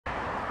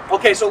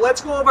Okay, so let's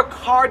go over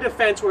car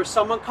defense, where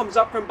someone comes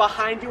up from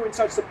behind you and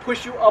starts to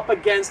push you up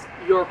against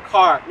your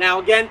car. Now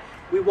again,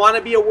 we want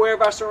to be aware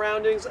of our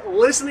surroundings,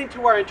 listening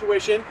to our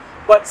intuition,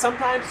 but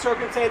sometimes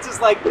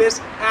circumstances like this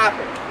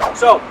happen.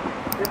 So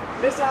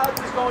if Miss Alex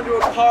is going to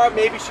a car,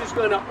 maybe she's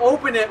going to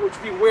open it, which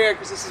would be weird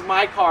because this is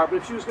my car, but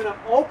if she was going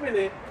to open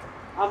it,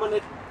 I'm going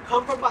to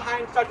come from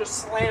behind and start to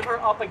slam her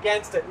up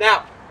against it.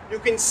 Now, you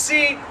can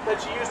see that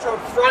she used her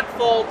front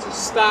fold to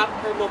stop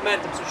her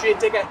momentum, so she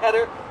didn't take a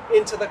header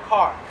into the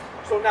car.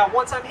 So now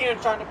once I'm here and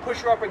starting to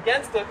push her up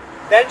against it,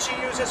 then she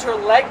uses her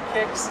leg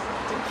kicks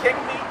to kick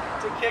me.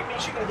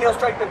 She can heel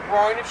strike the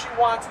groin if she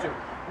wants to.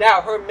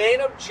 Now her main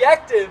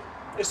objective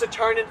is to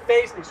turn and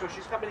face me. So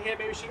she's coming here,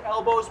 maybe she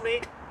elbows me,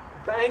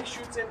 bang,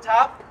 shoots in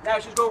top. Now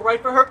she's going right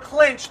for her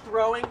clinch,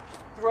 throwing.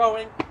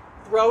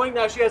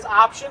 Now she has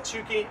options.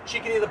 She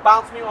can either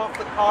bounce me off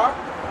the car,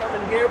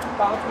 come in here,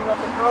 bounce me off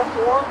the car,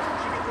 or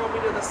she can throw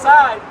me to the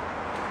side.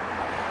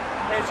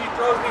 And she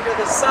throws me to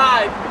the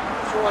side.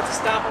 She wants to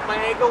stomp on my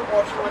ankle,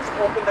 or if she wants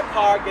to open the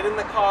car, get in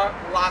the car,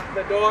 lock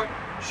the door,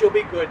 she'll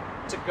be good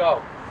to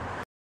go.